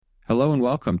Hello and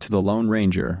welcome to The Lone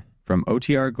Ranger from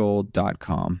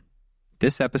OTRGold.com.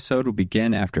 This episode will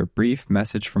begin after a brief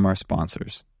message from our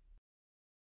sponsors.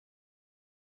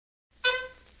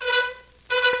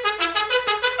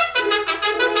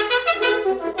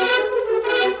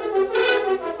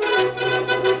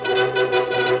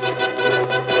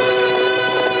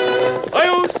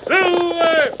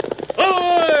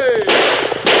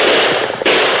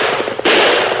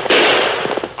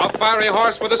 Fiery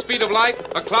horse with the speed of light,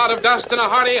 a cloud of dust, and a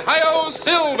hearty hi-yo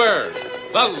silver,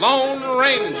 the Lone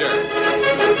Ranger.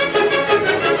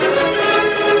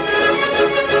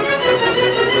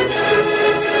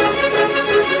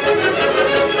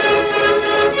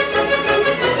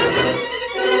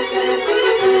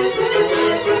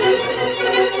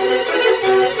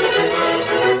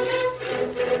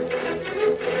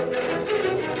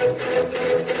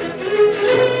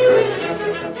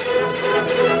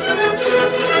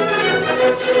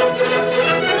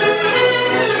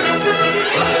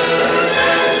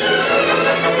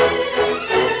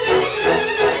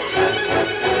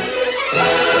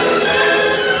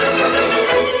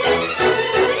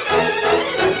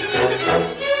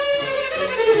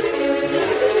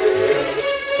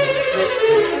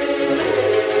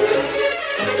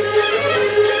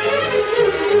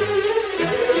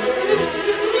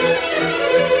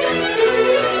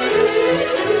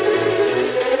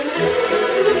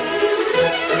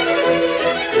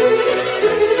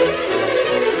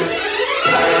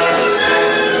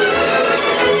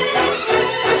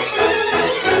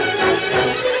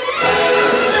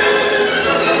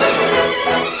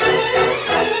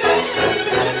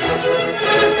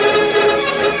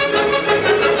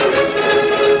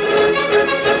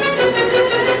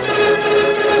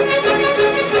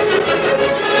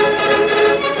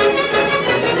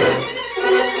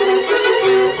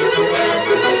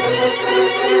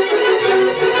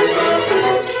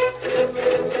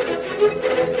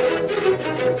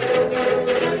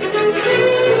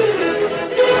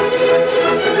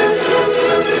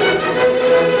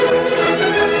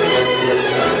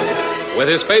 With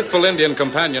his faithful Indian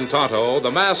companion, Tonto, the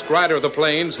masked rider of the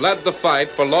plains led the fight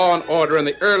for law and order in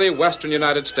the early western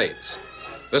United States.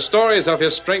 The stories of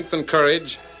his strength and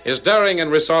courage, his daring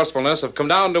and resourcefulness have come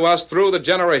down to us through the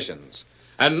generations.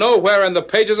 And nowhere in the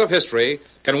pages of history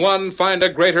can one find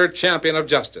a greater champion of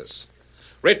justice.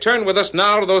 Return with us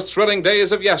now to those thrilling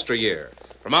days of yesteryear.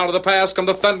 From out of the past come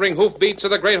the thundering hoofbeats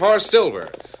of the great horse Silver.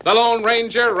 The Lone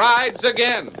Ranger rides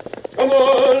again. Come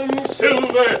on,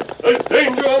 Silver! There's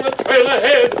danger on the trail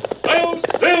ahead! I'll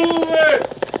Silver!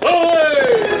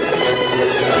 Away!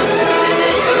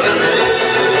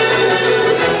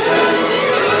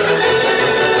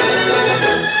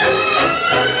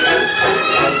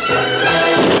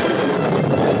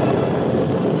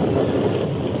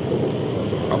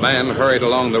 A man hurried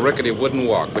along the rickety wooden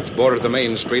walk which bordered the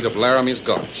main street of Laramie's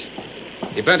Gulch.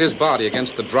 He bent his body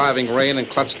against the driving rain and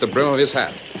clutched the brim of his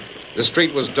hat. The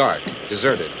street was dark,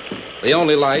 deserted. The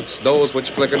only lights, those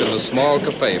which flickered in the small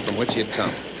cafe from which he had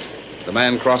come. The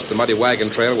man crossed the muddy wagon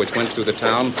trail which went through the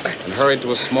town and hurried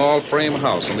to a small frame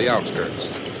house on the outskirts.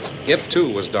 It,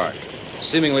 too, was dark,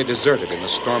 seemingly deserted in the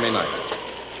stormy night.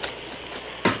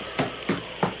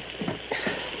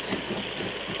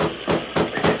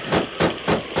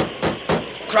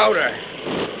 Crowder!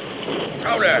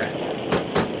 Crowder!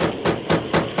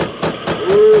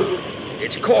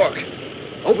 It's Cork.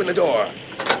 Open the door.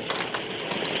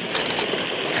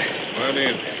 Come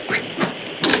in.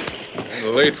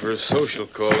 Late for a social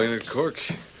call, ain't it, Cork?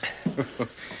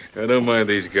 I don't mind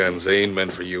these guns. They ain't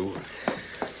meant for you.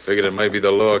 Figured it might be the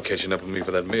law catching up with me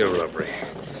for that mail robbery.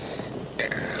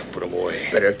 Put them away.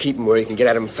 Better keep him where you can get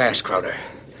at him fast, Crowder.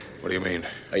 What do you mean?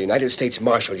 A United States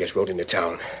Marshal just rode into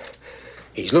town.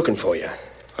 He's looking for you.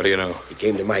 How do you know? He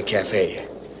came to my cafe.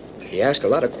 He asked a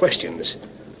lot of questions.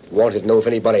 Wanted to know if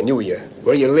anybody knew you,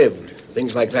 where you lived,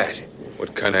 things like that.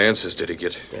 What kind of answers did he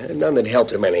get? None that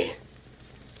helped him any.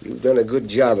 You've done a good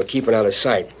job of keeping out of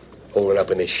sight, holding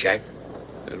up in this shack.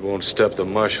 It won't stop the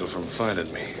marshal from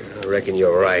finding me. I reckon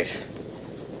you're right.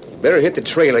 Better hit the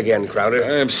trail again, Crowder.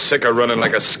 I'm sick of running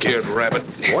like a scared rabbit.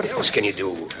 What else can you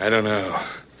do? I don't know.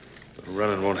 But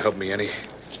running won't help me any.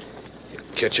 You'll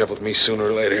catch up with me sooner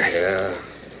or later. Yeah.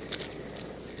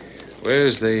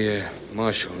 Where's the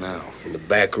marshal now? In the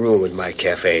back room at my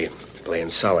cafe,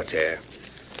 playing solitaire.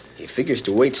 He figures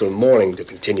to wait till morning to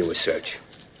continue his search.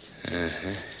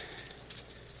 Uh-huh.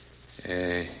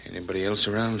 Anybody else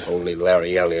around? Only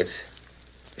Larry Elliott.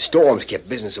 The storms kept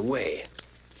business away.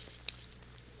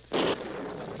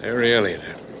 Larry Elliott.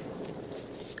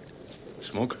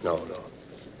 Smoke? No.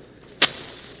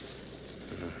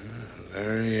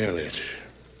 Larry Elliott.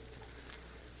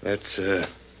 That's,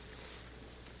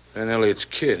 Ben Elliott's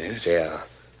kid, ain't it? Yeah.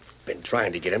 Been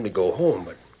trying to get him to go home,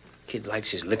 but kid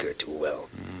likes his liquor too well.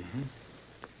 Mm-hmm.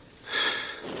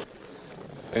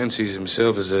 Fancies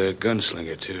himself as a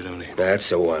gunslinger, too, don't he? That's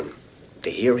the one. To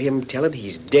hear him tell it,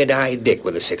 he's dead-eye Dick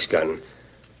with a 6-gun.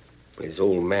 But his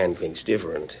old man thinks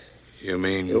different. You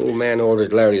mean... The old man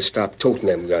ordered Larry to stop toting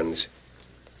them guns.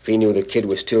 If he knew the kid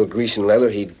was still greasing leather,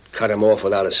 he'd cut him off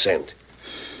without a cent.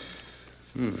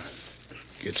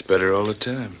 Gets better all the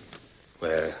time.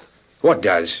 What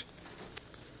does?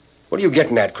 What are you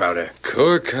getting at, Crowder?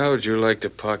 Cork, how would you like to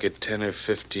pocket 10 or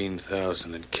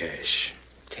 15,000 in cash?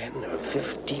 10 or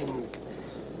 15?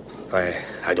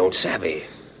 I don't savvy.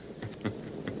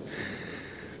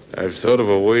 I've thought of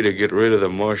a way to get rid of the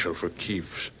marshal for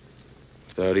keeps,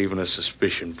 without even a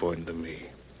suspicion pointing to me.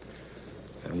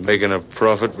 And making a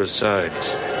profit besides.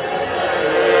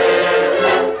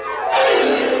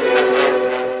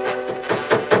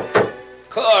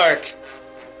 Cork!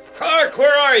 Cork,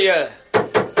 where are you?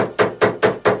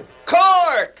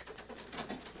 Cork!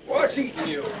 What's eating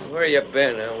you? Where you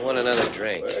been? I want another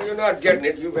drink. Well, you're not getting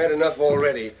it. You've had enough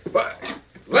already. But,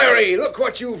 Larry, look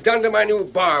what you've done to my new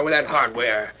bar with that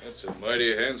hardware. That's a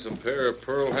mighty handsome pair of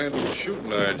pearl-handled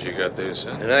shooting irons you got there,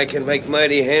 son. And I can make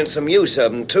mighty handsome use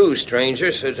of them, too,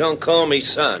 stranger, so don't call me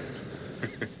son.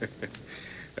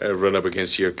 I've run up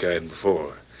against your kind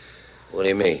before. What do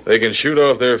you mean? They can shoot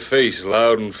off their face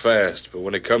loud and fast, but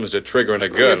when it comes to triggering a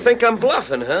gun... You think I'm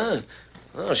bluffing, huh?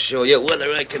 I'll show you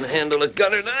whether I can handle a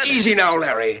gun or not. Easy now,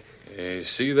 Larry. You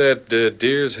see that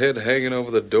deer's head hanging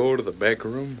over the door to the back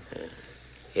room?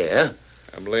 Yeah?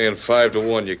 I'm laying 5 to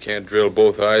 1. You can't drill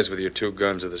both eyes with your 2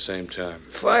 guns at the same time.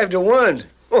 5 to 1?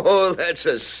 Oh, that's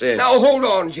a sin. Now, hold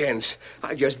on, gents.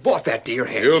 I just bought that deer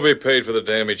head. You'll be paid for the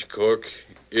damage, Cork,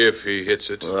 if he hits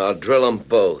it. Well, I'll drill them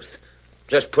both.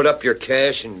 Just put up your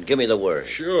cash and give me the word.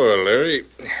 Sure, Larry.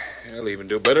 I'll even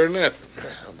do better than that.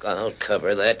 I'll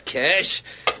cover that cash.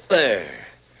 There.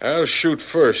 I'll shoot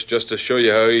first just to show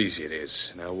you how easy it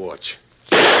is. Now watch.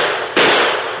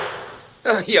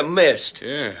 Oh, you missed.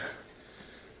 Yeah.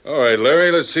 All right,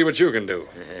 Larry, let's see what you can do.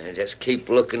 Just keep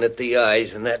looking at the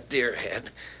eyes in that deer head.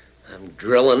 I'm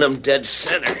drilling them dead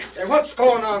center. Hey, what's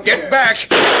going on? Get back!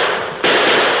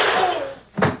 Oh.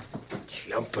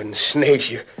 Jumping snakes,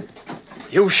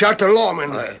 you shot the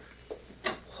lawman.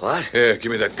 What? Yeah,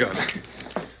 give me that gun.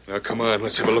 Now, come on,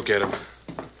 let's have a look at him.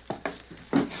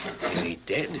 Is he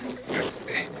dead?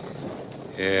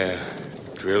 Yeah,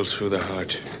 drilled through the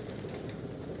heart.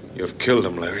 You've killed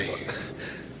him, Larry.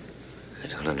 I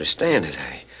don't understand it.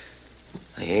 I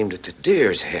aimed at the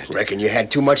deer's head. Reckon you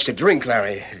had too much to drink,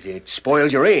 Larry. It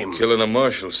spoiled your aim. Killing a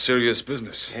marshal's serious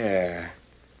business. Yeah.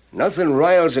 Nothing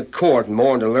riles a court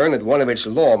more than to learn that one of its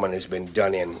lawmen has been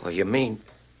done in. Well, you mean...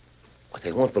 Well,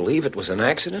 they won't believe it was an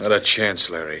accident? Not a chance,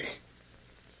 Larry.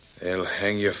 They'll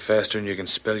hang you faster than you can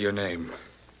spell your name.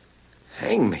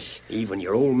 Hang me? Even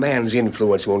your old man's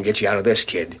influence won't get you out of this,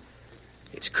 kid.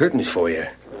 It's curtains for you.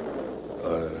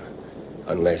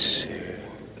 Unless...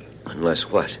 Unless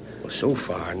what? Well, so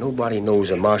far, nobody knows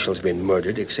the marshal's been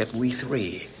murdered except we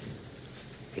 3.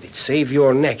 It'd save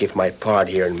your neck if my pard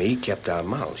here and me kept our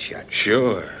mouths shut.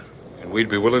 Sure. And we'd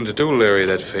be willing to do Larry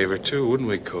that favor, too, wouldn't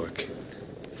we, Cork?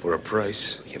 For a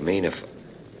price. You mean if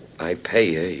I pay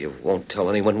you, you won't tell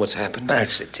anyone what's happened?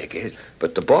 That's the ticket.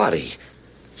 But the body...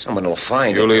 Someone will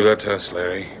find it. You leave that to us,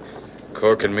 Larry.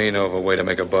 Cork and me know of a way to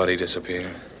make a body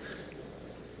disappear.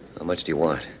 How much do you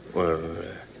want? Well,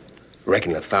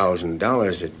 reckon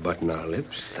 $1,000 would button our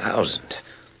lips. 1,000?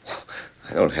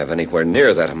 I don't have anywhere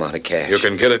near that amount of cash. You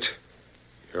can get it.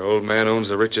 Your old man owns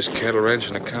the richest cattle ranch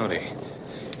in the county.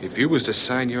 If you was to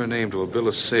sign your name to a bill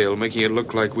of sale, making it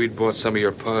look like we'd bought some of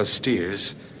your pa's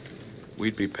steers,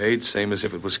 we'd be paid same as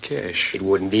if it was cash. It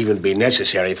wouldn't even be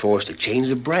necessary for us to change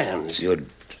the brands. You'd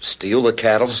steal the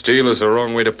cattle? Steal is the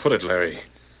wrong way to put it, Larry.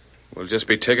 We'll just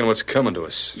be taking what's coming to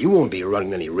us. You won't be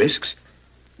running any risks.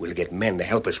 We'll get men to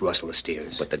help us rustle the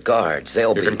steers. But the guards,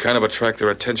 they'll You can kind of attract their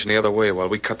attention the other way while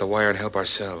we cut the wire and help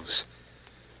ourselves.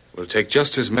 We'll take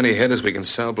just as many head as we can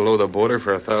sell below the border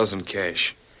for 1,000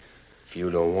 cash. If you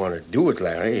don't want to do it,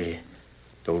 Larry,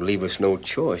 don't leave us no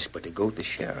choice but to go to the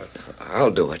sheriff.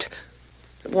 I'll do it.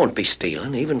 It won't be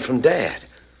stealing, even from Dad.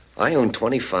 I own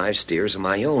 25 steers of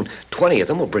my own. 20 of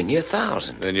them will bring you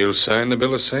 1,000. Then you'll sign the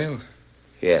bill of sale?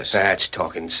 Yes. That's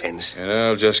talking sense. And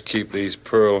I'll just keep these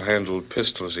pearl-handled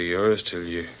pistols of yours till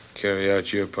you carry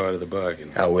out your part of the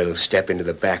bargain. Now we'll step into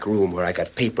the back room where I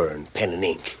got paper and pen and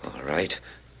ink. All right.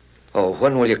 Oh,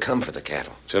 when will you come for the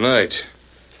cattle? Tonight.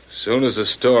 Soon as the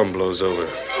storm blows over.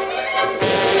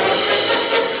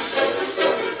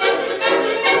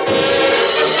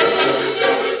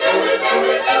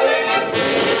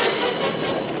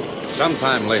 Some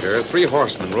time later, 3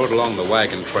 horsemen rode along the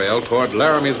wagon trail toward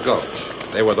Laramie's Gulch.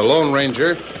 They were the Lone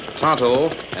Ranger, Tonto,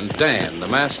 and Dan, the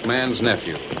masked man's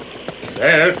nephew.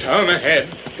 There, town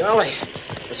ahead. Golly,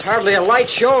 there's hardly a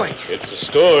light showing. It's a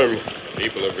storm.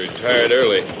 People have retired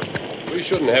early. We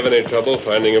shouldn't have any trouble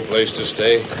finding a place to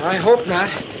stay. I hope not.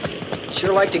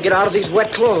 Sure like to get out of these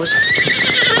wet clothes.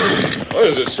 What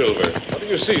is it, Silver? What do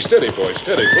you see? Steady, boy,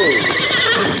 steady. Move.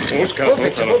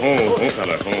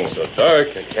 So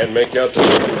dark, I can't make out the...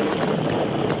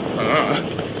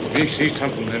 We see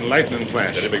something in lightning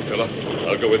flash. Steady, big fella.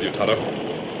 I'll go with you, Tonto.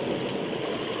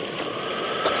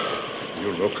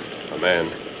 You look. A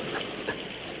man.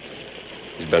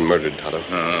 He's been murdered, Tonto.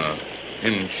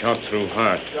 Him shot through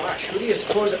heart. Gosh, who do you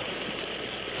suppose...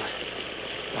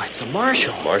 Why, it's the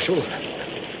marshal. Marshal?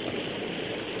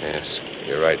 Yes,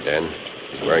 you're right, Dan.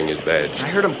 He's wearing his badge. I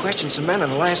heard him question some men in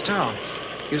the last town.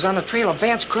 He was on the trail of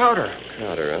Vance Crowder.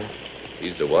 Crowder, huh?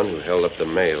 He's the one who held up the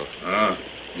mail.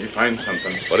 We find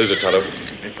something. What is it, Tonto?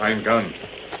 We find gun.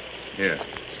 Here,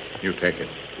 you take it.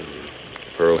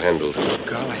 Pearl handled.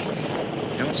 Golly,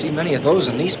 I don't see many of those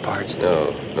in these parts.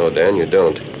 No, Dan, you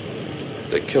don't. If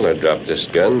the killer dropped this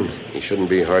gun, he shouldn't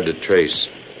be hard to trace.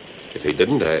 If he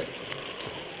didn't,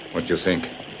 What do you think?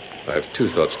 I have 2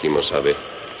 thoughts, Kimosabe.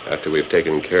 After we've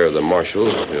taken care of the marshal,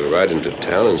 we'll ride into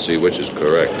town and see which is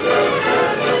correct.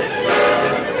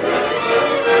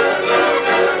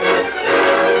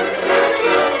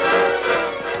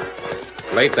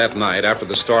 Late that night, after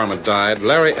the storm had died,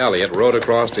 Larry Elliott rode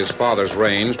across his father's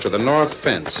range to the north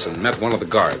fence and met one of the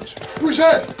guards. Who's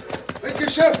that? Make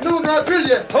yourself known or I'll drill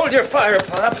you. Hold your fire,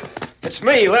 Pop. It's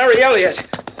me, Larry Elliott.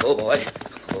 Oh, boy.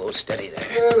 Oh, steady there.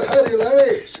 Well, howdy,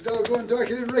 Larry. It's so doggone dark I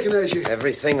didn't recognize you.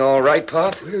 Everything all right,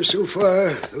 Pop? Well, so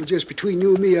far, though just between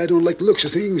you and me, I don't like the looks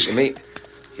of things. You mean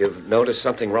you've noticed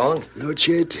something wrong? Not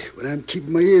yet, but I'm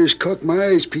keeping my ears cocked, my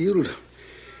eyes peeled.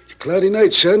 It's a cloudy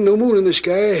night, son. No moon in the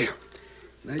sky.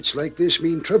 Nights like this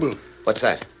mean trouble. What's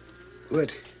that?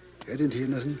 What? I didn't hear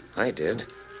nothing. I did.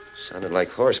 Sounded like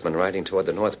horsemen riding toward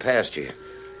the north pasture.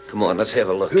 Come on, let's have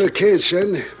a look. I can't,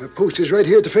 son. My post is right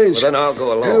here at the fence. Well, then I'll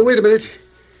go along. Wait a minute.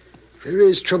 If there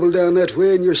is trouble down that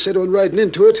way and you're set on riding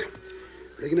into it,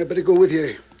 I reckon I better go with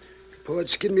you. Pa'd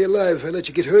skin me alive if I let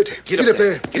you get hurt. Get up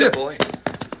there. Get up, boy.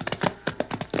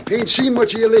 Ain't seen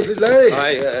much of you lately, Larry.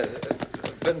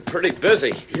 I've been pretty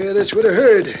busy. Yeah, that's what I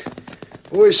heard.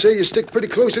 Boys say you stick pretty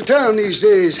close to town these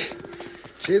days.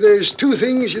 Say there's 2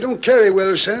 things you don't carry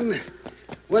well, son.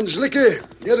 One's liquor,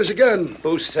 the other's a gun.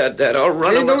 Who said that? I'll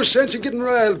run Ain't no sense in getting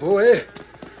riled, boy.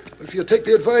 But if you'll take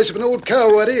the advice of an old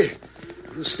cowwaddy,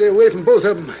 you'll stay away from both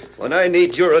of them. When I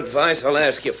need your advice, I'll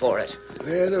ask you for it.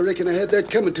 Well, I reckon I had that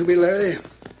coming to me, Larry.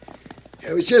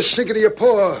 I was just thinking of your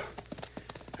pa.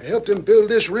 I helped him build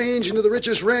this range into the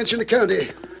richest ranch in the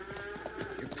county.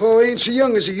 Your pa ain't so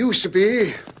young as he used to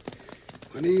be.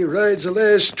 When he rides the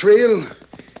last trail,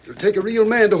 it'll take a real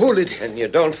man to hold it. And you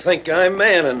don't think I'm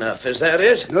man enough, is that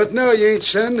it? Not now, you ain't,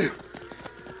 son.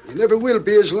 You never will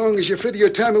be as long as you fritter your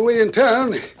time away in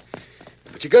town.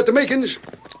 But you got the makings.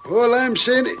 All I'm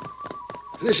saying...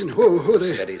 Listen, whoa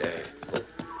there. Steady there.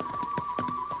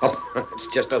 Oh, it's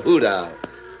just a hoot owl.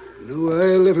 No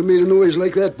owl ever made a noise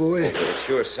like that, boy. But it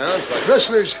sure sounds like...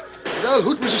 Rustlers. That owl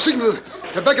hoot was a signal.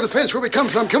 They're back of the fence where we come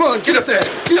from. Come on, get up there.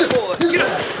 Get up, boy. Get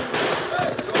up.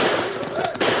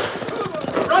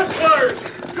 Rustlers!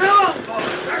 Drill them,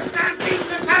 boys. They're stampeding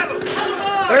the cattle.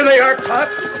 There they are, Pop.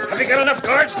 Have you got enough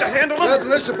guards to handle them? Not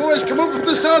unless the boys come over from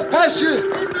the south pasture.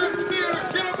 Get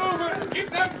them moving. Keep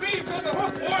them beats on the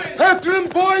hook, boys. After him,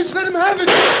 boys. Let him have it.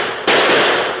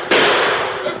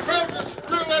 The crowd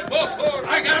drill that bullhorn.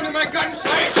 I got him in my gun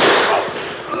sight.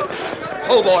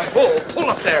 Oh, boy. Whoa, pull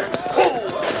up there. Whoa.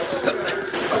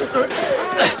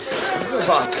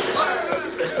 Pop.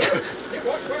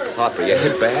 Pop, are you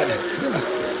hit bad?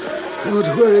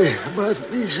 Don't worry about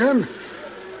me, son.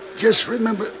 Just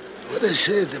remember what I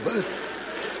said about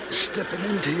stepping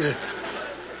into your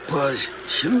pa's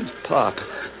shoe. Pop,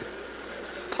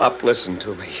 listen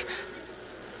to me.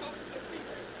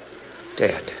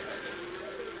 Dad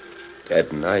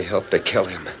and I helped to kill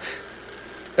him.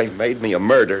 They made me a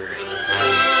murderer.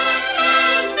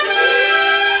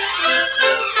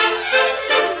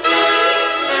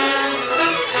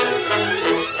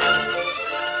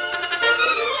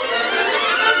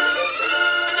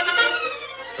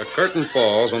 The curtain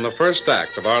falls on the first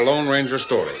act of our Lone Ranger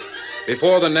story.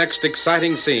 Before the next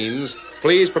exciting scenes,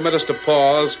 please permit us to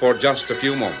pause for just a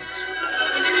few moments.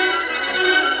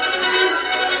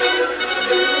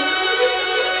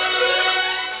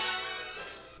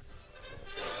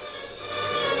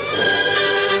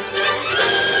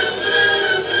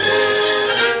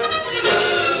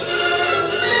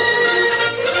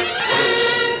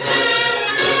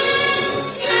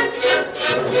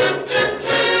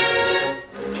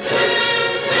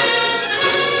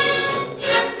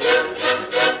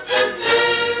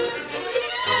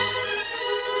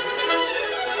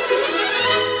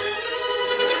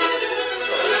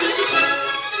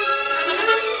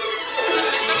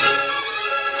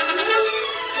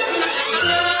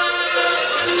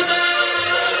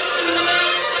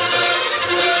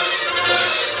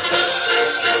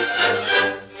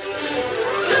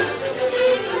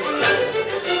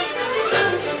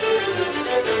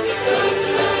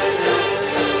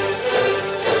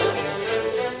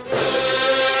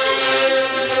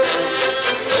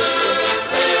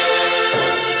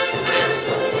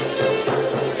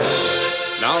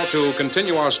 to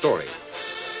continue our story.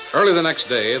 Early the next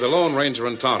day, the Lone Ranger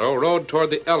and Tonto rode toward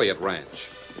the Elliott Ranch.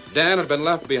 Dan had been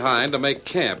left behind to make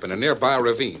camp in a nearby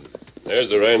ravine. There's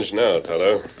the ranch now,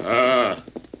 Tonto. Ah.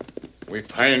 We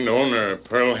find owner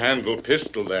pearl handle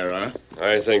pistol there, huh?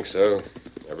 I think so.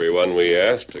 Everyone we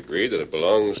asked agreed that it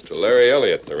belongs to Larry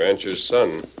Elliott, the rancher's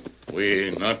son.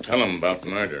 We not tell him about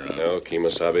murder, huh? No,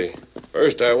 Kemosabe.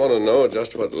 First, I want to know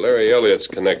just what Larry Elliott's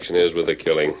connection is with the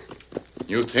killing.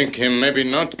 You think him maybe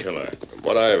not killer? From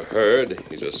what I've heard,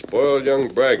 he's a spoiled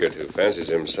young braggart who fancies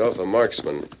himself a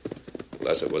marksman.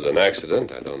 Unless it was an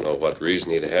accident, I don't know what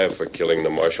reason he'd have for killing the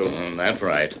marshal. That's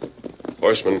right.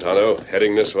 Horsemen, Tonto,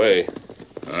 heading this way.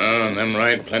 Them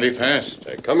ride plenty fast.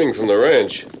 They're coming from the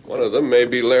ranch. One of them may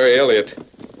be Larry Elliott.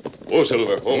 Oh,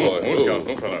 Silver. Oh, boy. Oh, Scout.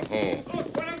 Oh, fella. Oh.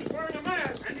 Look, one of them's wearing a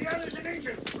mask, and the other's an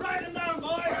agent. Ride him down,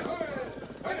 boys.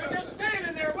 They're just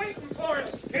standing there waiting for us.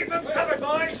 Keep them covered,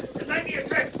 boys. It might be a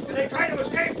trick. If they try to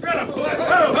escape, drill them.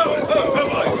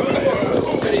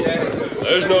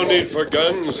 There's no need for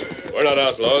guns. We're not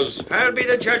outlaws. I'll be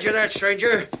the judge of that,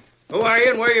 stranger. Who are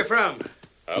you and where are you from?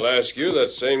 I'll ask you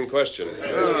that same question.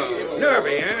 Oh,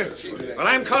 nervy, eh? Well,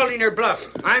 I'm calling your bluff.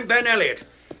 I'm Ben Elliott.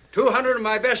 200 of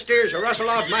my best steers were rustled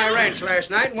off my ranch last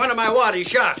night, and one of my waddies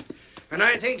shot. And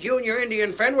I think you and your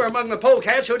Indian friend were among the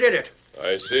polecats who did it.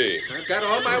 I see. I've got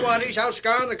all my waddies out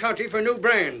scouring the country for new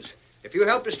brands. If you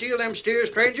help to steal them steers,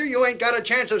 stranger, you ain't got a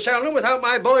chance of selling them without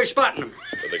my boys spotting them.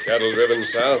 Were the cattle driven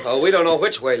south? Oh, we don't know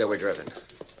which way they were driven.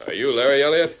 Are you Larry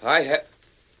Elliott?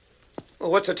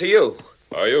 Well, what's it to you?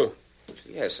 Are you?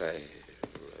 Yes, I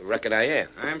reckon I am.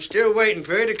 I'm still waiting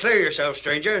for you to clear yourself,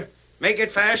 stranger. Make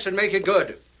it fast and make it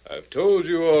good. I've told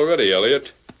you already,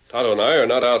 Elliott. Tonto and I are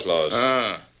not outlaws.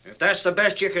 If that's the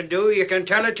best you can do, you can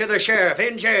tell it to the sheriff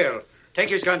in jail. Take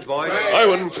his guns, boys. I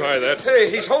wouldn't try that.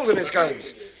 Hey, he's holding his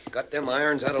guns. Got them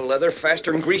irons out of leather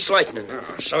faster than grease lightning.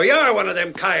 So you are one of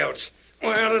them coyotes.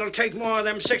 Well, it'll take more of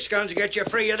them 6 guns to get you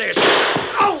free of this.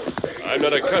 Oh! I'm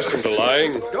not accustomed to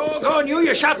lying. Doggone you,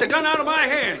 you shot the gun out of my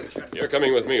hand. You're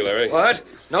coming with me, Larry. What?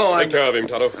 No, Take care of him,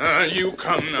 Tonto. You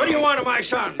come now. What do you want of my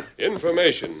son?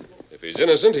 Information. If he's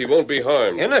innocent, he won't be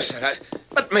harmed. Innocent?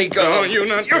 Let me go. No, you're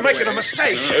making a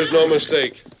mistake. There's no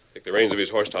mistake. Take the reins of his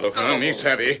horse, Tonto. Me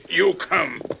savvy. You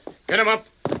come. Get him up.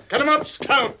 Get him up,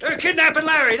 Scout. They're kidnapping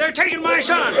Larry. They're taking my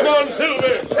son. Come on,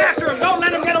 Silver. After him. Don't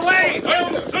let him get away.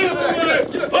 I'm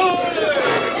Silver. Oh!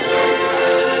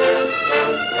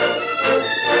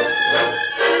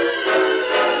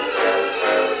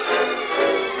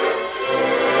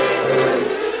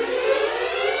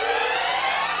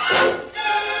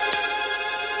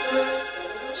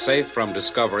 Safe from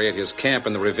discovery at his camp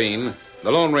in the ravine,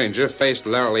 the Lone Ranger faced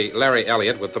Larry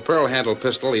Elliott with the pearl-handled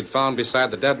pistol he'd found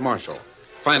beside the dead marshal.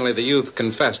 Finally, the youth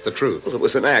confessed the truth. Well, it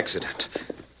was an accident.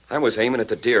 I was aiming at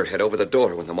the deer head over the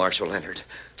door when the marshal entered.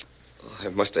 I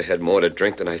must have had more to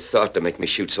drink than I thought to make me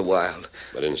shoot so wild.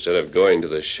 But instead of going to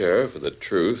the sheriff for the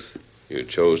truth, you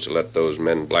chose to let those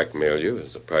men blackmail you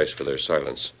as the price for their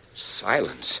silence.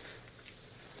 Silence?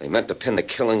 They meant to pin the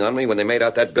killing on me when they made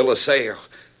out that bill of sale.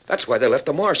 That's why they left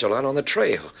the marshal out on the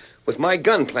trail, with my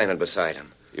gun planted beside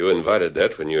him. You invited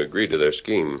that when you agreed to their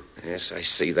scheme. Yes, I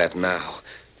see that now.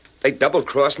 They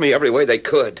double-crossed me every way they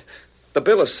could. The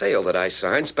bill of sale that I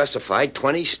signed specified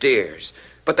 20 steers,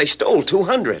 but they stole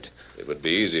 200. It would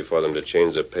be easy for them to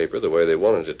change the paper the way they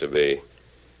wanted it to be.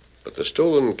 But the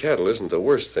stolen cattle isn't the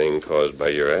worst thing caused by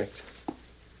your act.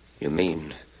 You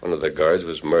mean? One of the guards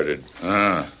was murdered.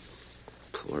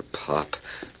 Poor Pop.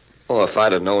 Oh, if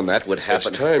I'd have known that would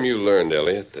happen. It's time you learned,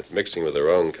 Elliot, that mixing with the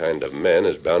wrong kind of men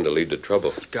is bound to lead to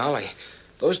trouble. Golly,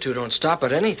 those two don't stop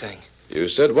at anything. You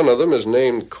said one of them is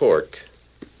named Cork.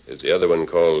 Is the other one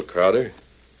called Crowder?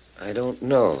 I don't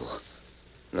know.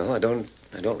 No, I don't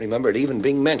remember it even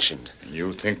being mentioned.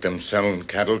 You think them selling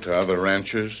cattle to other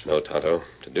ranchers? No, Tonto.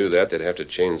 To do that, they'd have to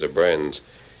change the brands.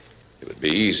 It would be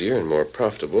easier and more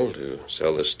profitable to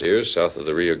sell the steers south of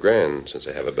the Rio Grande, since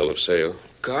they have a bill of sale.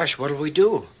 Gosh, what'll we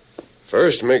do?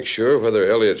 First, make sure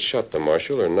whether Elliot shot the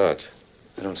marshal or not.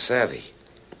 I don't savvy.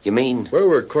 You mean? Where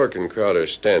were Cork and Crowder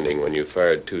standing when you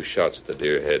fired 2 shots at the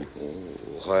deer head?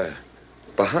 Why,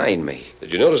 behind me.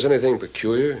 Did you notice anything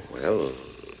peculiar? Well,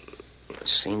 I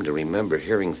seem to remember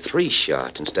hearing 3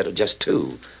 shots instead of just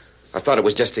 2. I thought it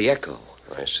was just the echo.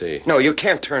 I see. No, you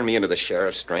can't turn me into the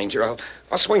sheriff, stranger.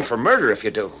 I'll swing for murder if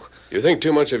you do. You think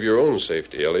too much of your own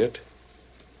safety, Elliot.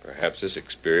 Perhaps this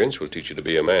experience will teach you to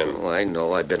be a man. Oh, I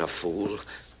know I've been a fool.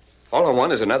 All I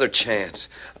want is another chance.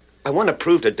 I want to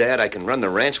prove to Dad I can run the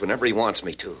ranch whenever he wants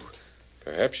me to.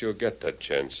 Perhaps you'll get that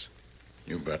chance.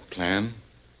 You got plan?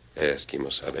 Yes,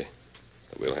 Kemosabe.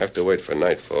 But we'll have to wait for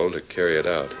nightfall to carry it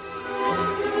out.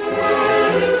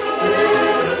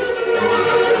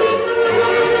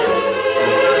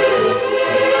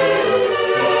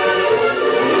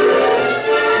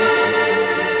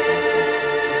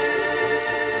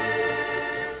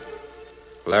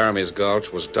 Laramie's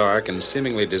Gulch was dark and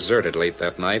seemingly deserted late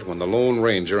that night when the Lone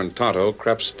Ranger and Tonto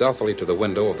crept stealthily to the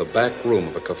window of the back room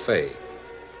of a cafe.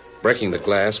 Breaking the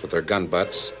glass with their gun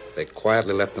butts, they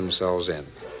quietly let themselves in.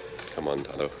 Come on,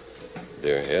 Tonto.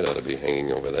 Their head ought to be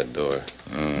hanging over that door.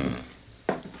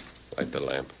 Light the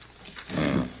lamp.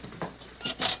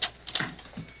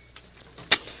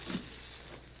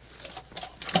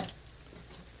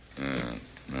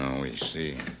 Now we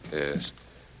see. Yes.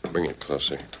 Bring it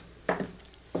closer.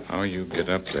 How you get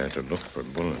up there to look for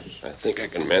bullets? I think I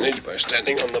can manage by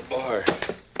standing on the bar.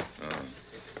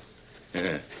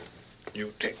 Here.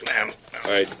 You take lamp.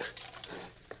 Right.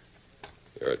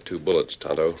 There are 2 bullets,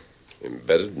 Tonto,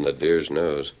 embedded in the deer's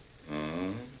nose.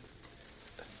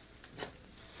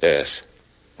 Yes.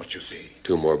 What you see?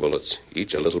 2 more bullets,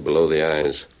 each a little below the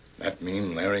eyes. That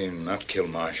mean Larry not kill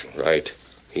Marshall. Right.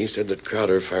 He said that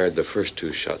Crowder fired the first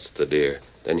 2 shots at the deer.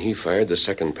 Then he fired the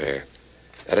second pair.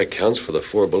 That accounts for the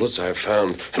 4 bullets I've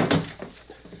found.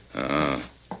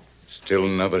 Still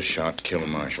another shot kill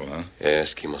Marshall, huh?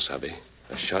 Yes, Kimosabe.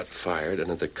 A shot fired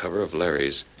under the cover of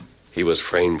Larry's. He was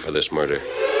framed for this murder.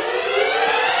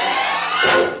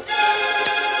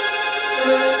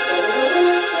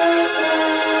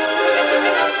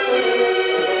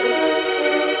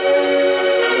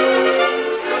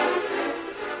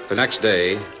 The next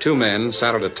day, 2 men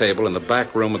sat at a table in the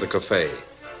back room of the cafe.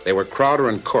 They were Crowder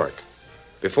and Cork.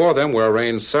 Before them were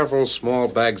arranged several small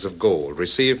bags of gold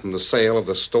received from the sale of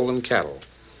the stolen cattle.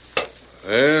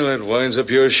 Well, that winds up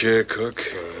your share, Cook.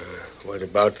 What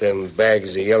about them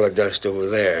bags of yellow dust over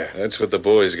there? That's what the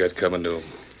boys got coming to them.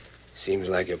 Seems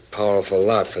like a powerful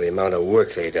lot for the amount of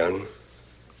work they done.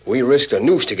 We risked a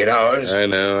noose to get ours. I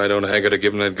know. I don't hanker to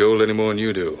give them that gold any more than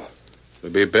you do.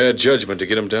 It'd be bad judgment to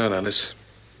get them down on us.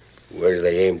 Where do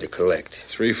they aim to collect?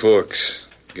 3 Forks.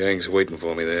 Gang's waiting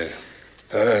for me there.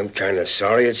 I'm kind of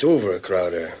sorry it's over,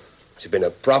 Crowder. It's been a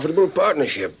profitable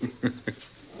partnership.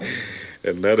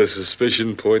 And not a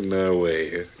suspicion pointing our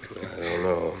way. I don't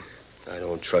know. I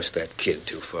don't trust that kid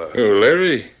too far. Oh,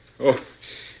 Larry? Oh,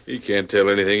 he can't tell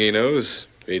anything he knows.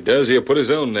 If he does, he'll put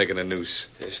his own neck in a noose.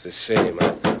 It's the same.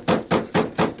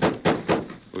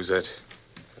 Who's that?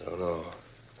 I don't know.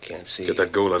 Can't see. Get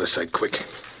that gold out of sight, quick.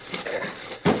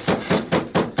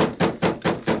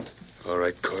 All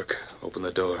right, Cork. Open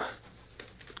the door.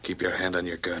 But keep your hand on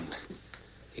your gun.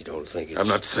 You don't think it's... I'm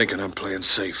not thinking. I'm playing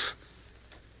safe.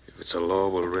 If it's a law,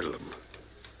 we'll riddle him.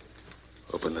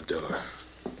 Open the door.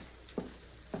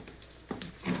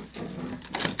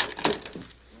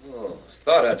 Oh,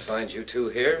 thought I'd find you 2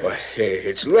 here. Why, hey,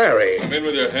 it's Larry. Come in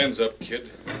with your hands up, kid.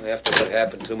 After what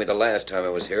happened to me the last time I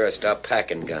was here, I stopped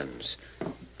packing guns.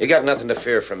 You got nothing to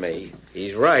fear from me.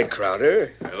 He's right,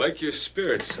 Crowder. I like your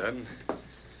spirit, son.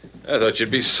 I thought you'd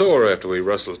be sore after we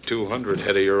rustled 200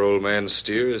 head of your old man's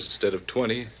steers instead of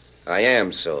 20. I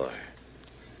am sore.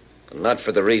 But not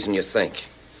for the reason you think.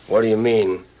 What do you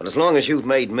mean? But as long as you've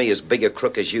made me as big a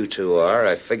crook as you 2 are,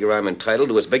 I figure I'm entitled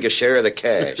to as big a share of the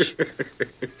cash.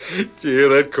 Did you hear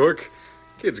that, Cork?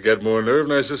 Kid's got more nerve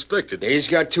than I suspected. He's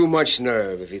got too much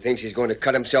nerve if he thinks he's going to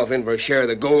cut himself in for a share of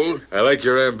the gold. I like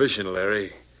your ambition,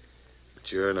 Larry.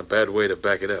 But you're in a bad way to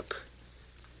back it up.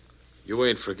 You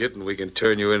ain't forgetting we can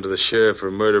turn you into the sheriff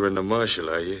for murdering the marshal,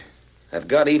 are you? I've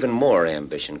got even more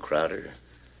ambition, Crowder.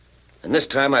 And this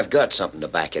time I've got something to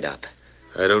back it up.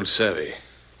 I don't savvy.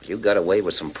 You got away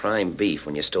with some prime beef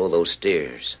when you stole those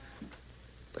steers.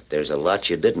 But there's a lot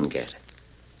you didn't get.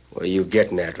 What are you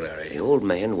getting at, Larry? The old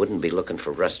man wouldn't be looking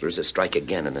for rustlers to strike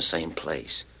again in the same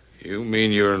place. You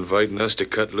mean you're inviting us to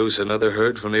cut loose another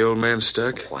herd from the old man's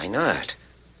stock? Why not?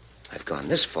 I've gone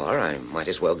this far, I might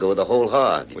as well go the whole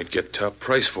hog. We'd get top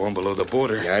price for him below the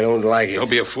border. I don't like it. Don't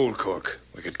be a fool, Cork.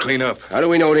 We could clean up. How do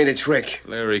we know it ain't a trick?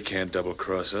 Larry can't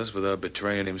double-cross us without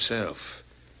betraying himself.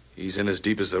 He's in as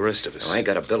deep as the rest of us. Now, I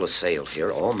got a bill of sale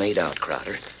here, all made out,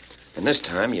 Crowder. And this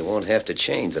time you won't have to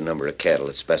change the number of cattle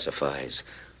it specifies.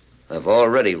 I've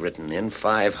already written in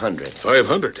 500.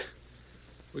 500?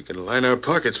 We can line our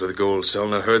pockets with gold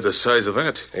selling a herd the size of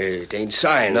that. It ain't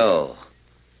signed. No.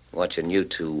 Watching you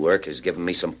 2 work has given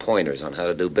me some pointers on how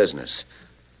to do business.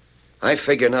 I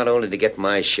figure not only to get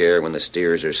my share when the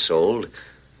steers are sold,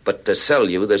 but to sell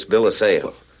you this bill of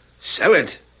sale. Sell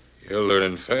it? You're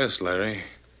learning fast, Larry.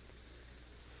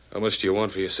 How much do you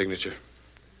want for your signature?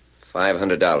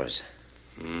 $500.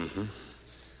 Mm-hmm.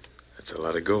 That's a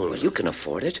lot of gold. Well, you can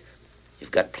afford it.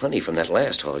 You've got plenty from that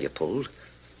last haul you pulled.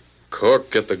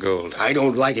 Cork, get the gold. I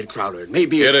don't like it, Crowder.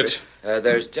 Maybe Get it.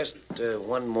 There's just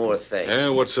one more thing. Yeah,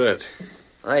 what's that?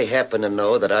 I happen to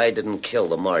know that I didn't kill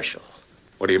the marshal.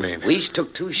 What do you mean? We each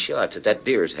took 2 shots at that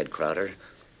deer's head, Crowder.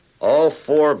 All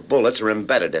 4 bullets are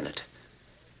embedded in it.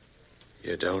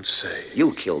 You don't say.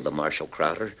 You killed the Marshal,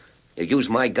 Crowder. You used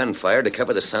my gunfire to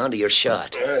cover the sound of your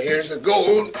shot. Here's the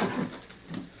gold.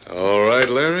 All right,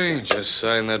 Larry. Just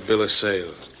sign that bill of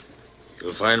sale.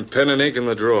 You'll find pen and ink in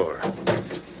the drawer.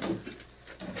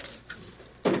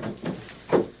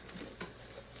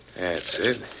 That's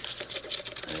it.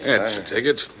 That's the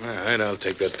ticket. All right, I'll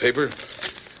take that paper.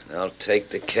 I'll take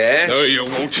the cash. No, you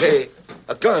won't. Hey,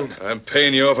 a gun. I'm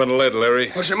paying you off in lead,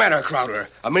 Larry. What's the matter, Crowder?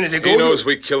 A minute ago... He knows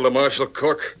we killed the Marshal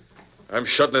Cook. I'm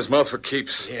shutting his mouth for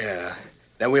keeps. Yeah.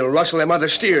 Then we'll rustle them other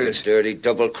steers. Dirty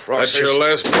double-crossers. That's your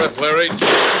last breath, Larry.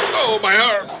 Oh, my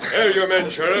arm. Hell, your men,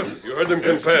 Sheriff. You heard them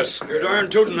confess. You're darn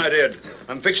tootin' I did.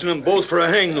 I'm fixing them both for a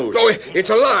hang noose. Oh, it's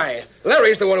a lie.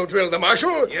 Larry's the one who drilled the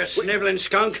Marshal. You sniveling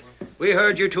skunk. We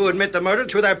heard you two admit the murder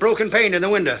through that broken pane in the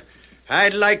window.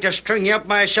 I'd like to string you up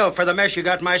myself for the mess you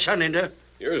got my son into.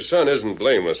 Your son isn't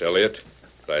blameless, Elliot.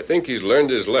 But I think he's learned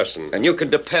his lesson. And you can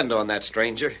depend on that,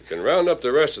 stranger. You can round up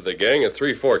the rest of the gang at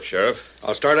Three Forks, Sheriff.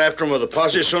 I'll start after him with a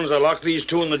posse as soon as I lock these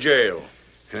two in the jail.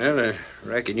 Well, I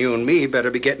reckon you and me better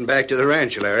be getting back to the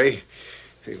ranch, Larry.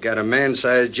 We've got a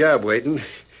man-sized job waiting,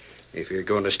 if you're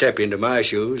going to step into my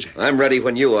shoes. I'm ready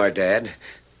when you are, Dad.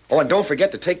 Oh, and don't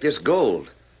forget to take this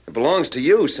gold. It belongs to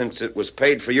you since it was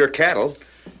paid for your cattle.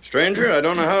 Stranger, I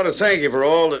don't know how to thank you for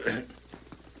all that...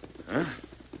 Huh?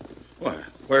 Why,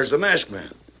 where's the masked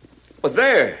man? Well,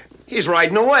 there. He's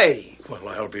riding away. Well,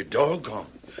 I'll be doggone.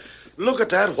 Look at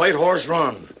that white horse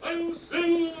run.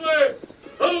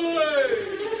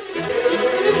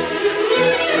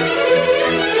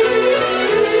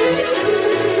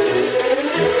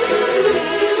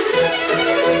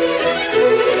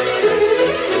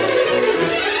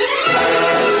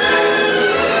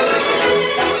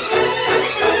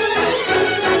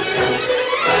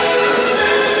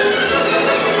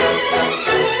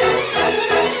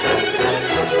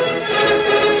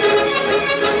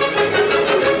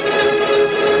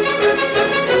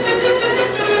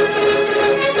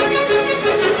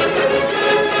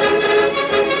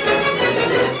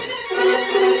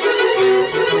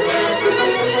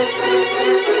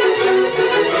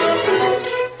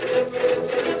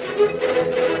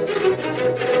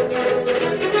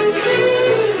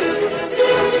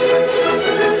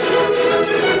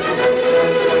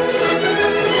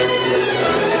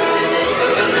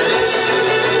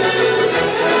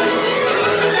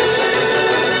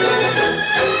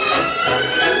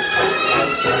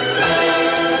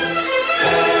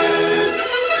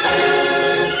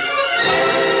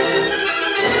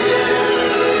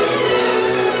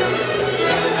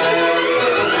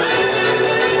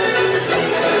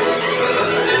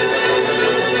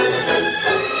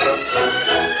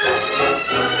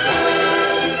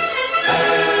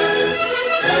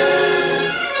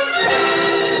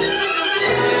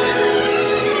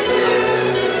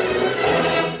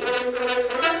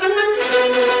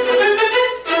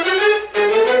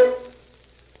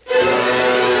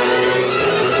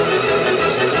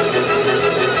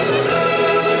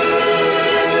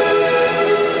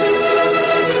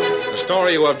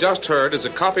 You have just heard is a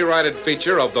copyrighted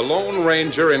feature of the Lone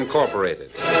Ranger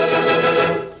Incorporated.